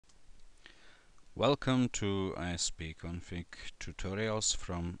Welcome to ISPConfig tutorials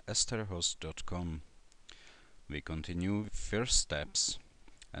from estherhost.com. We continue with first steps,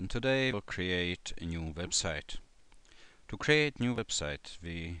 and today we'll create a new website. To create new website,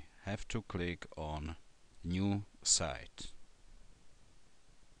 we have to click on New Site.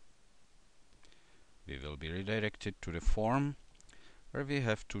 We will be redirected to the form where we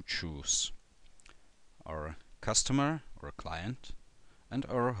have to choose our customer or client and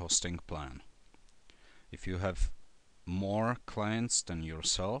our hosting plan. If you have more clients than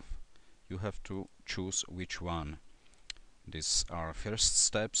yourself, you have to choose which one. These are first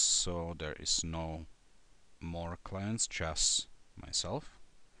steps, so there is no more clients, just myself.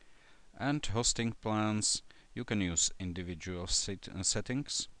 And hosting plans, you can use individual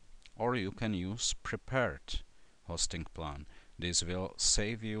settings, or you can use prepared hosting plan. This will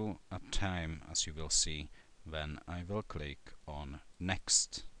save you a time, as you will see when I will click on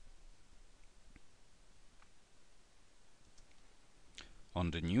Next.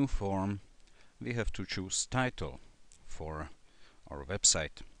 On the new form, we have to choose title for our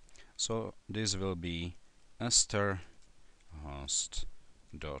website. So this will be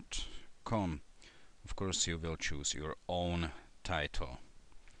estherhost.com. Of course, you will choose your own title.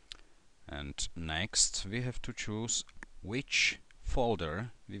 And next, we have to choose which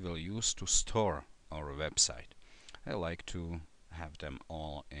folder we will use to store our website. I like to have them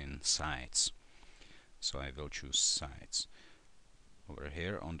all in sites, so I will choose sites. Over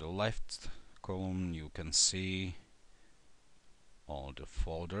here on the left column you can see all the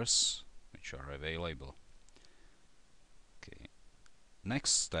folders which are available. Okay.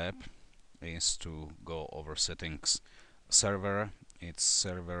 Next step is to go over settings. Server, it's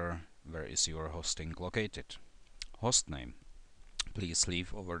server where is your hosting located. Hostname, please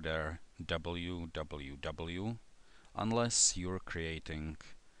leave over there www unless you're creating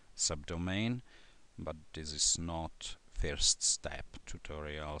subdomain, but this is not first step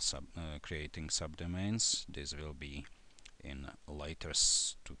tutorial creating subdomains. This will be in later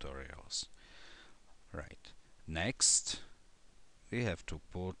tutorials. Right. Next, we have to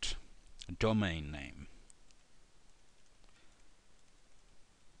put domain name.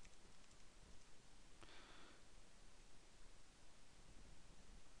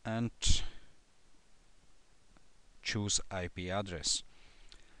 And choose IP address.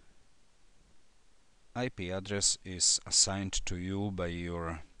 IP address is assigned to you by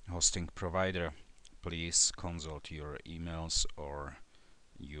your hosting provider. Please consult your emails or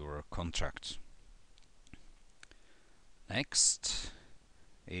your contract. Next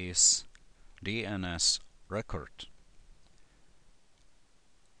is DNS record.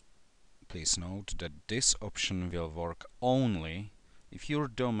 Please note that this option will work only if your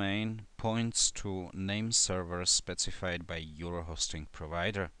domain points to name server specified by your hosting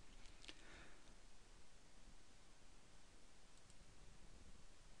provider.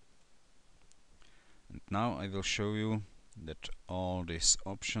 And now I will show you that all these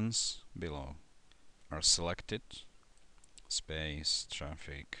options below are selected: space,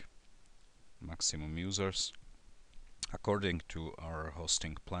 traffic, maximum users, according to our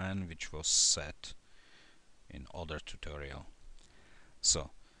hosting plan, which was set in other tutorial.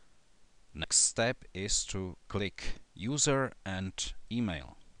 So next step is to click user and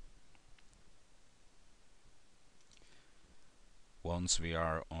email. Once we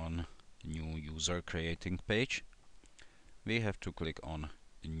are on new user creating page, we have to click on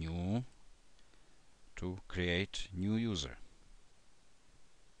new to create new user.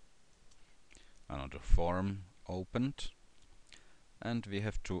 Another form opened, and we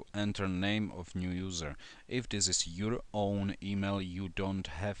have to enter name of new user. If this is your own email, you don't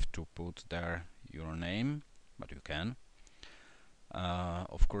have to put there your name, but you can.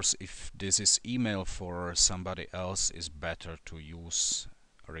 Of course, if this is email for somebody else, it's better to use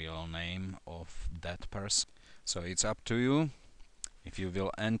real name of that person. So it's up to you if you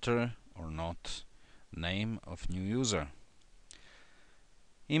will enter or not name of new user.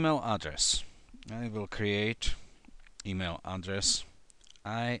 Email address. I will create email address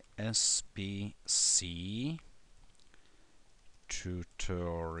ISPC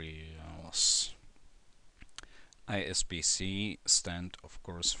tutorials. ISPC stand of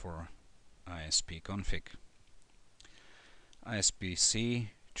course for ISPConfig.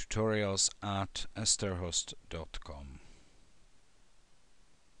 ISPC tutorials at estherhost.com.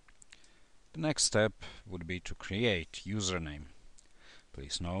 The next step would be to create username.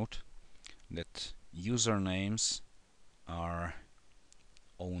 Please note that usernames are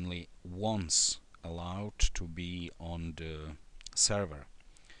only once allowed to be on the server.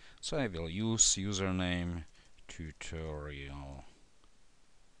 So I will use username tutorial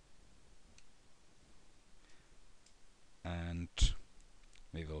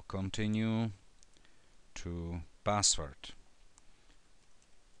we will continue to password.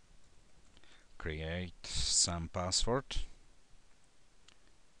 Create some password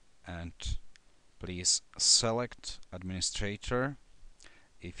and please select administrator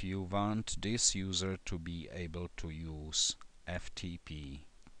if you want this user to be able to use FTP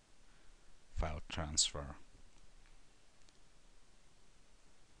file transfer.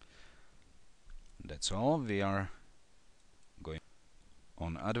 That's all. We are going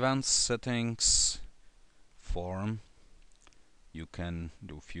on advanced settings form. You can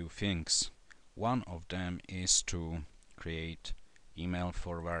do few things. One of them is to create email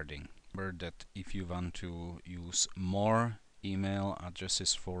forwarding. Remember that if you want to use more email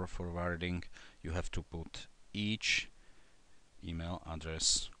addresses for forwarding, you have to put each email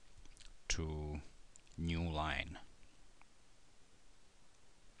address to new line.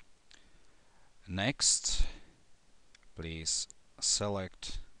 Next, please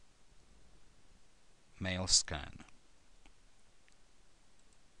select mail scan.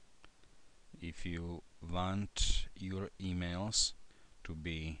 If you want your emails to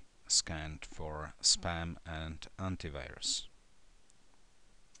be scanned for spam and antivirus.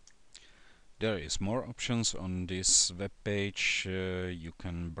 There is more options on this web page. You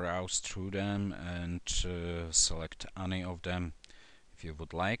can browse through them and select any of them if you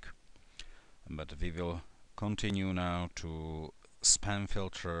would like. But we will continue now to spam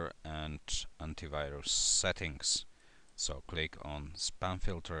filter and antivirus settings. So click on spam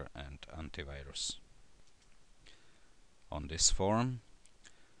filter and antivirus. On this form,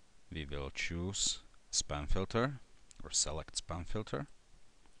 we will choose spam filter or select spam filter.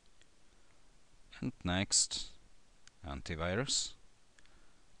 And next, antivirus,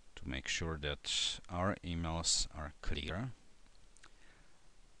 to make sure that our emails are clear.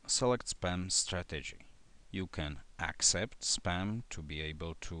 Select spam strategy. You can accept spam to be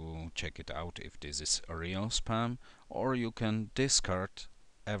able to check it out if this is a real spam, or you can discard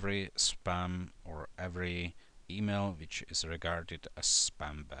every spam or every email which is regarded as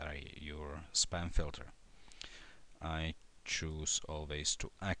spam by your spam filter. I choose always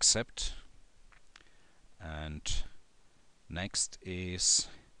to accept. And next is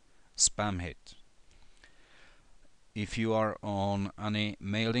spam hit. If you are on any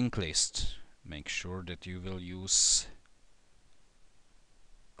mailing list, make sure that you will use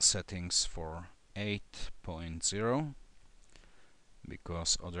settings for 8.0,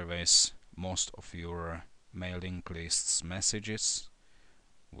 because otherwise most of your mailing list's messages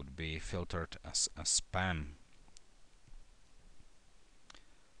would be filtered as a spam.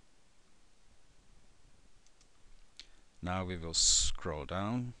 Now we will scroll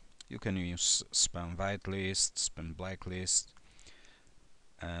down. You can use spam whitelist, spam blacklist,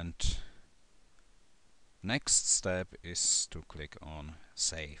 and next step is to click on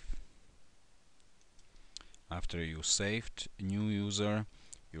save. After you saved new user,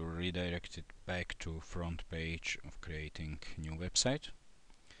 you're redirected back to front page of creating new website,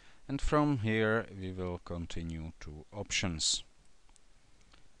 and from here we will continue to options.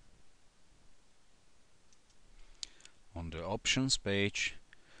 On the options page,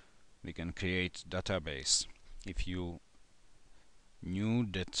 we can create database. If you knew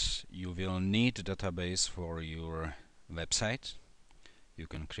that you will need database for your website, you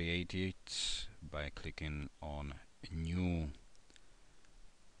can create it by clicking on new.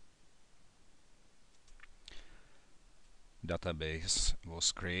 Database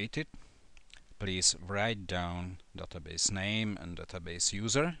was created. Please write down database name and database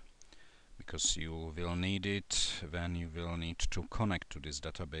user, because you will need it when you will need to connect to this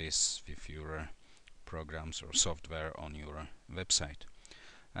database with your programs or software on your website.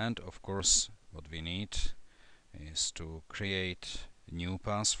 And of course, what we need is to create a new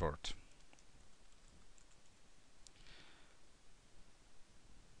password.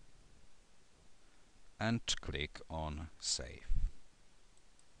 And click on save.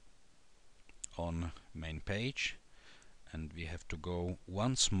 On main page, and we have to go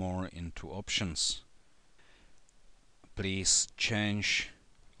once more into options. Please change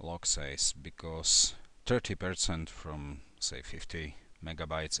log size, because 30% from say 50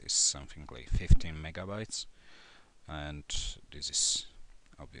 megabytes is something like 15 megabytes, and this is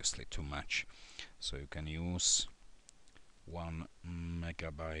obviously too much. So you can use 1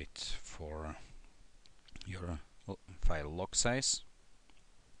 megabyte for your file log size.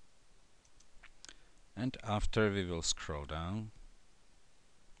 And after, we will scroll down.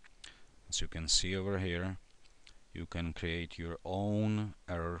 As you can see over here, you can create your own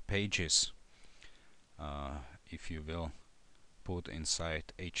error pages. If you will put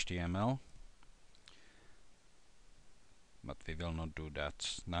inside HTML, but we will not do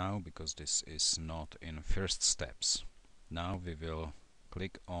that now because this is not in first steps. Now we will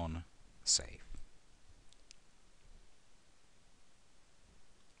click on Save.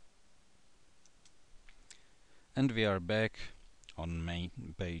 And we are back on main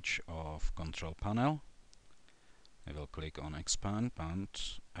page of control panel. I will click on Expand,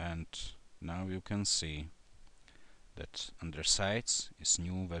 and now you can see that under Sites is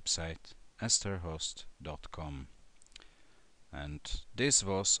new website estherhost.com. And this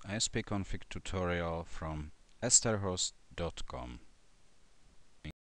was ISPConfig tutorial from estherhost.com.